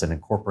systems and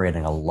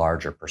incorporating a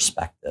larger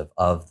perspective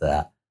of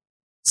that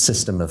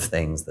system of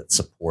things that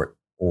support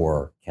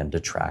or can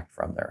detract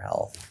from their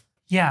health?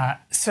 Yeah.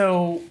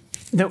 So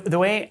the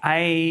way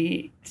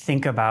I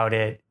think about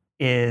it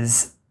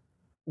is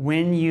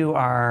when you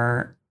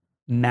are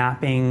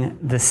mapping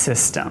the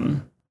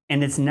system,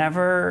 and it's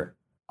never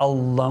a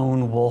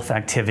lone wolf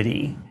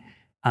activity.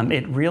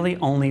 It really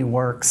only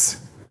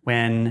works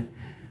when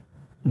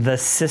the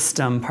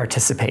system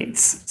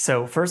participates.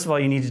 So first of all,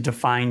 you need to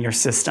define your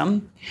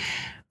system.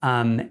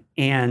 And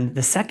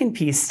the second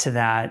piece to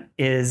that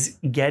is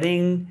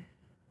getting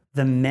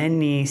the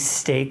many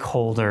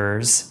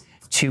stakeholders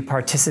to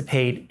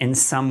participate in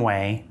some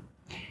way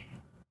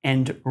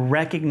and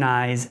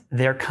recognize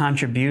their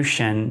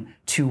contribution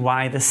to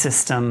why the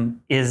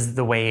system is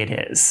the way it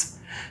is.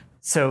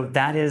 So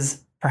that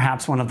is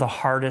perhaps one of the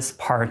hardest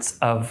parts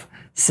of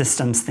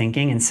systems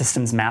thinking and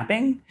systems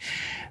mapping.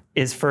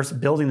 Is first,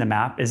 building the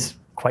map is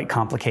quite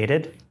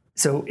complicated.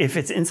 So if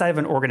it's inside of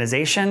an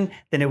organization,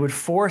 then it would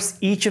force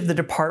each of the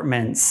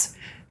departments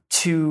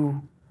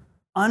to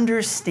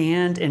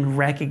understand and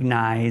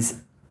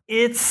recognize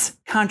its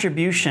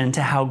contribution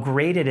to how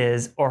great it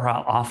is or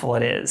how awful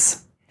it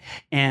is.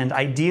 And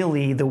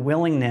ideally, the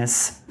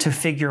willingness to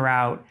figure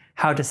out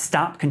how to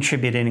stop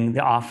contributing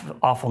the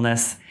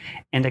awfulness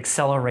and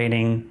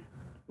accelerating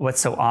what's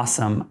so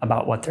awesome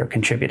about what they're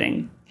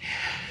contributing.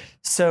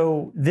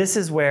 So this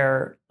is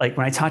where, like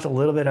when I talked a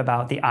little bit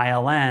about the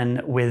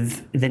ILN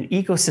with an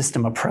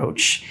ecosystem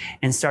approach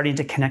and starting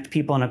to connect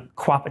people in a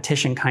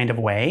coopetition kind of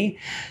way,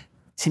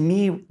 to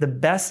me, the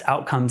best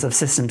outcomes of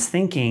systems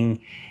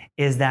thinking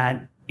is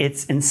that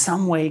it's in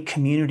some way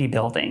community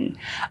building.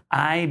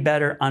 I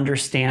better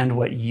understand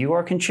what you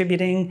are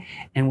contributing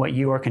and what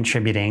you are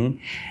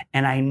contributing.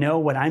 And I know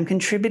what I'm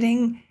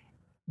contributing.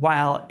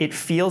 While it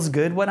feels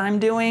good what I'm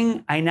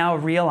doing, I now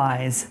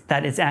realize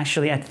that it's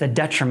actually at the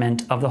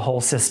detriment of the whole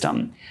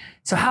system.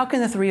 So how can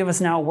the three of us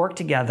now work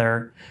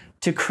together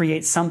to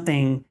create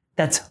something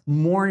that's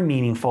more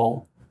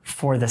meaningful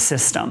for the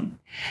system?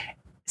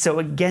 So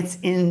it gets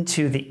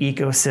into the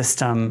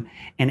ecosystem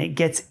and it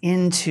gets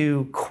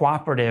into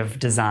cooperative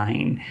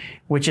design,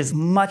 which is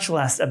much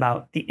less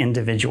about the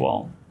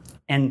individual.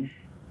 And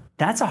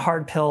that's a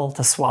hard pill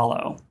to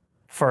swallow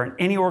for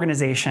any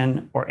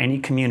organization or any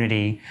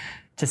community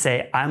to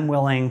say, I'm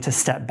willing to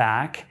step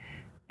back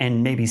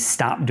and maybe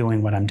stop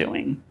doing what I'm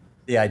doing.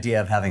 The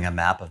idea of having a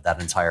map of that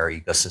entire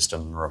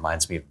ecosystem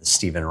reminds me of the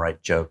Stephen Wright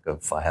joke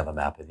of I have a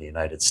map of the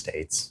United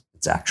States.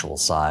 Its actual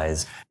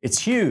size. It's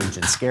huge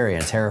and scary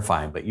and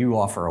terrifying, but you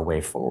offer a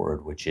way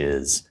forward, which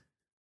is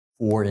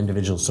for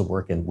individuals to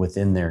work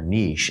within their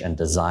niche and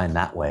design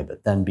that way,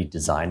 but then be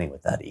designing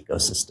with that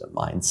ecosystem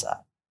mindset.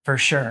 For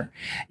sure.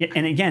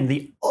 And again,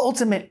 the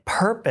ultimate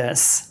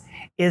purpose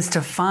is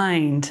to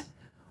find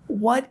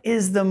what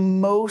is the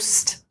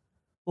most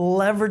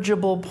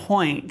leverageable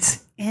point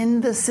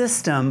in the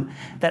system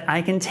that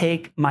I can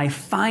take my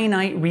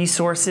finite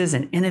resources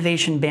and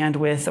innovation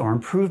bandwidth or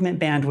improvement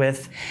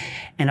bandwidth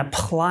and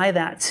apply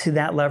that to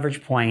that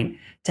leverage point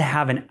to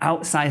have an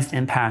outsized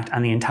impact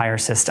on the entire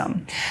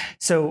system.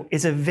 So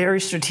it's a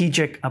very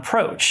strategic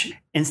approach.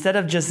 Instead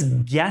of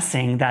just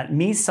guessing that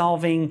me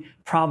solving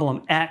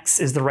problem X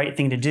is the right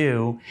thing to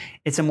do,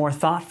 it's a more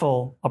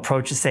thoughtful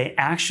approach to say,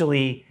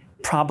 actually,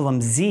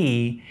 problem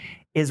Z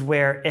is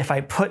where if I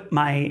put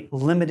my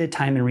limited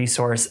time and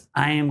resource,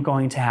 I am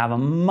going to have a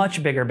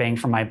much bigger bang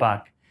for my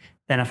buck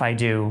than if I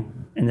do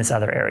in this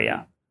other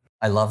area.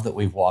 I love that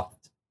we've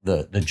walked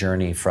the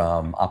journey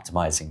from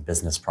optimizing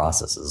business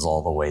processes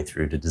all the way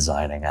through to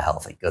designing a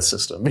health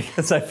ecosystem,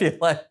 because I feel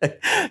like,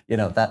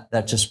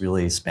 that just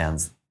really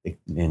spans the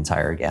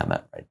entire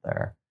gamut right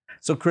there.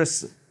 So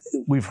Chris,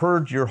 we've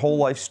heard your whole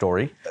life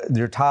story,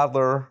 your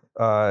toddler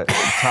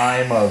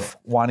time of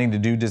wanting to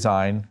do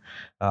design.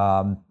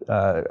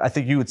 I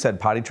think you had said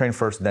potty train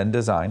first, then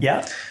design.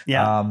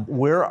 Yeah.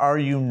 Where are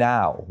you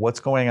now? What's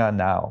going on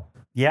now?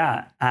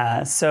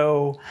 Yeah.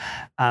 So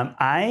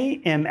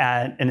I am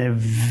in a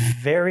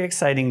very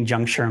exciting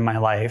juncture in my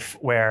life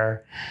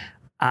where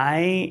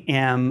I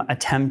am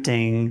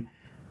attempting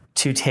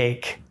to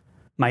take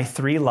my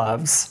three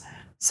loves,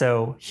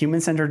 so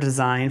human-centered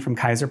design from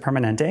Kaiser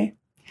Permanente,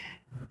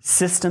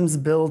 systems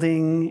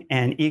building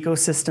and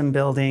ecosystem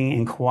building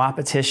and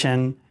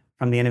co-opetition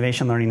from the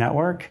Innovation Learning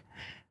Network,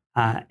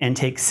 and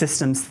take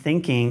systems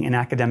thinking and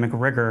academic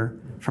rigor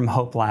from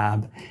Hope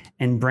Lab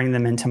and bring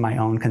them into my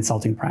own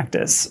consulting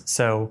practice.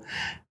 So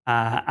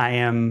I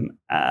am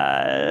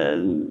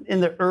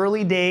in the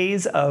early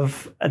days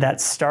of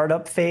that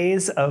startup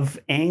phase of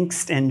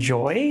angst and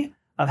joy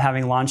of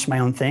having launched my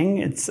own thing.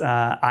 It's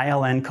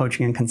ILN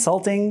Coaching and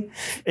Consulting.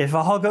 If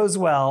all goes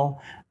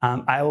well,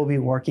 I will be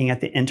working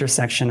at the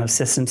intersection of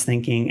systems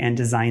thinking and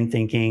design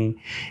thinking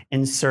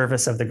in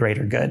service of the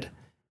greater good.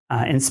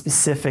 And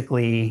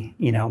specifically,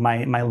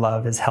 my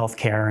love is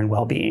healthcare and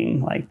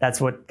well-being. Like,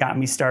 that's what got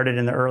me started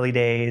in the early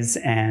days,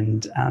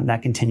 and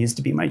that continues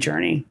to be my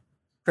journey.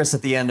 Chris,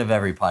 at the end of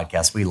every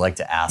podcast, we like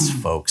to ask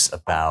folks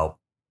about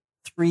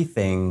 3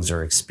 things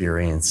or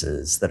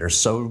experiences that are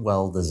so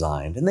well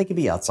designed, and they can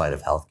be outside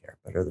of healthcare,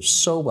 but are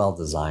so well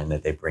designed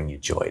that they bring you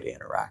joy to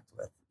interact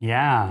with.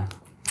 Yeah.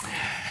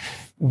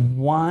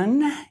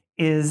 One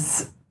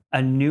is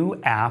a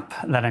new app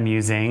that I'm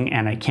using,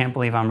 and I can't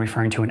believe I'm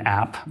referring to an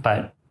app,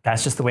 but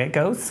that's just the way it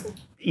goes.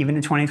 Even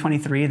in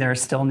 2023, there are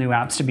still new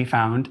apps to be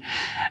found.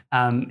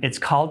 It's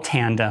called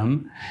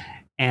Tandem,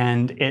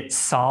 and it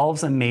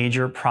solves a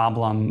major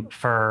problem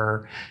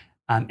for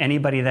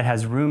anybody that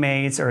has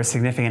roommates or a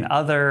significant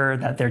other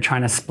that they're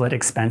trying to split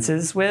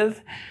expenses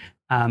with.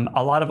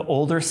 A lot of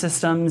older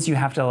systems, you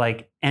have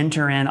to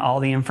enter in all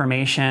the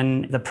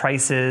information, the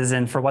prices,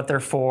 and for what they're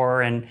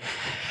for, and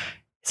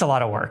it's a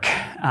lot of work.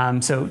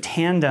 So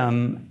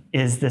Tandem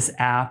is this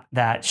app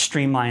that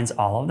streamlines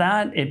all of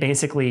that. It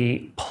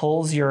basically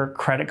pulls your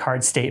credit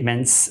card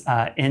statements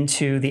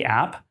into the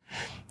app,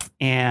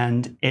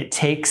 and it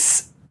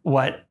takes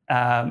what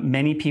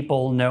many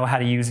people know how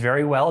to use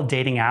very well,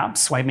 dating apps,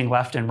 swiping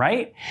left and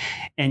right.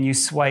 And you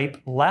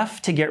swipe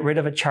left to get rid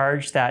of a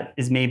charge that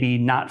is maybe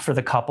not for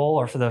the couple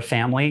or for the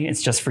family.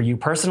 It's just for you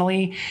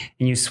personally.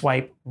 And you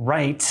swipe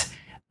right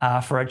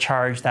for a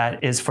charge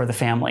that is for the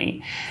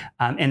family.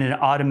 And it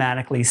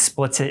automatically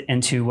splits it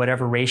into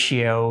whatever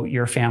ratio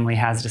your family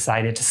has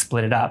decided to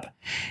split it up.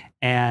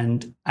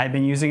 And I've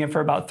been using it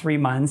for about 3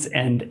 months,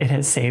 and it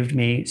has saved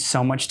me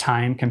so much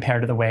time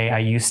compared to the way I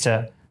used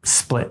to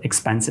split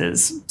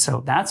expenses.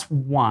 So that's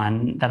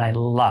one that I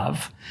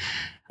love.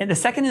 And the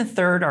second and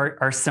third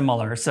are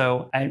similar.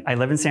 So I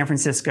live in San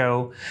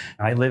Francisco.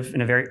 I live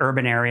in a very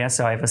urban area,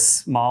 so I have a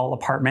small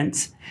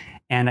apartment,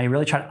 and I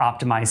really try to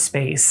optimize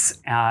space.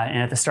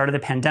 And at the start of the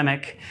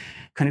pandemic,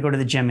 couldn't go to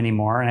the gym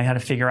anymore, and I had to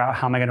figure out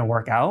how am I going to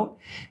work out.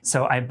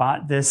 So I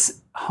bought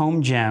this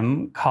home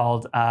gym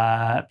called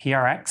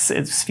PRX.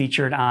 It's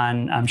featured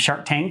on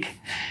Shark Tank.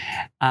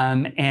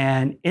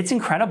 And it's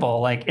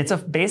incredible. It's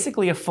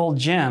basically a full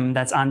gym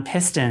that's on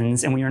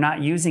pistons. And when you're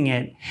not using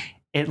it,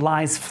 it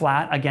lies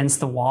flat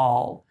against the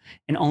wall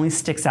and only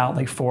sticks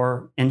out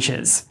 4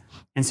 inches.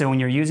 And so when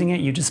you're using it,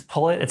 you just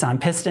pull it. It's on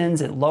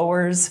pistons, it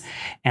lowers,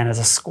 and it's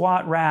a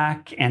squat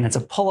rack, and it's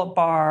a pull-up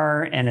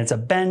bar, and it's a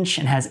bench,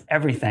 and has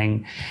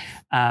everything.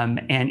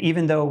 And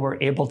even though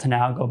we're able to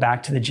now go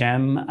back to the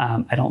gym,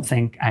 I don't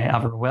think I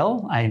ever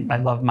will. I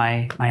love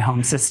my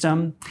home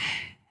system.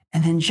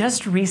 And then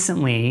just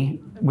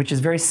recently, which is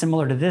very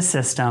similar to this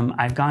system,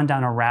 I've gone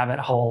down a rabbit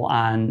hole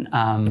on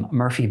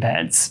Murphy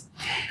beds.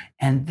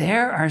 And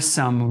there are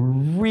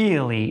some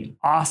really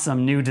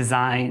awesome new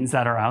designs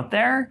that are out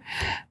there.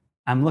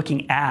 I'm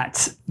looking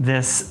at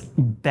this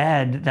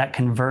bed that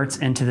converts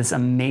into this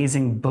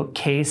amazing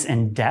bookcase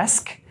and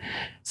desk.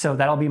 So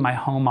that'll be my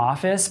home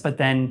office, but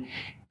then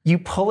you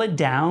pull it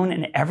down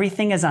and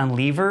everything is on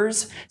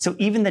levers. So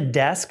even the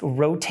desk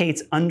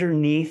rotates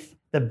underneath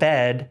the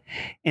bed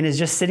and is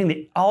just sitting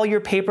there. All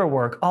your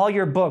paperwork, all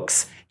your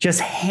books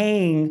just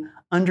hang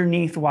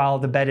underneath while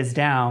the bed is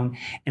down.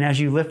 And as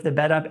you lift the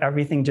bed up,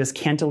 everything just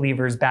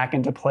cantilevers back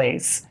into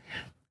place.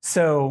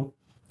 So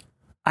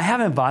I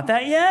haven't bought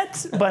that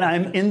yet, but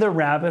I'm in the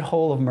rabbit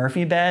hole of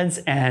Murphy beds,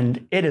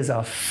 and it is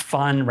a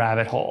fun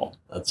rabbit hole.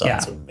 That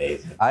sounds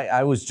amazing.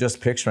 I was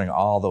just picturing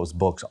all those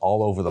books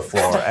all over the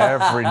floor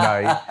every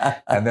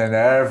night, and then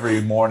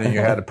every morning you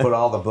had to put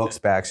all the books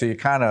back. So you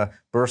kind of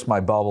burst my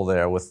bubble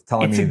there with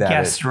telling me that. It's a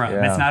guest room.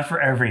 Yeah. It's not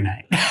for every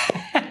night.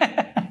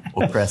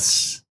 Well,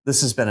 Chris,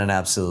 this has been an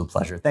absolute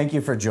pleasure. Thank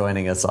you for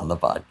joining us on the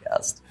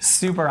podcast.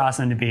 Super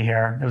awesome to be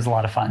here. It was a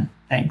lot of fun.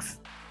 Thanks.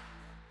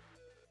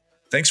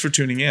 Thanks for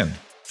tuning in.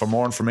 For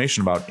more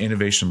information about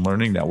Innovation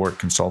Learning Network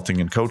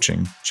Consulting and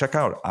Coaching, check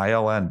out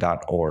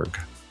iln.org.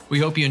 We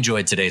hope you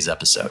enjoyed today's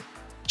episode.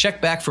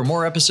 Check back for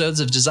more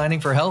episodes of Designing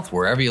for Health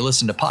wherever you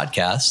listen to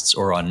podcasts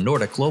or on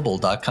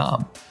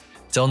nordicglobal.com.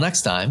 Till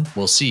next time,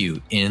 we'll see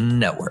you in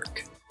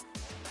network.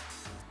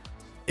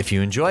 If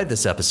you enjoyed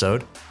this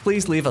episode,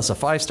 please leave us a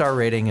 5-star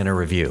rating and a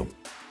review.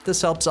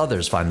 This helps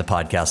others find the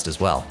podcast as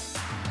well.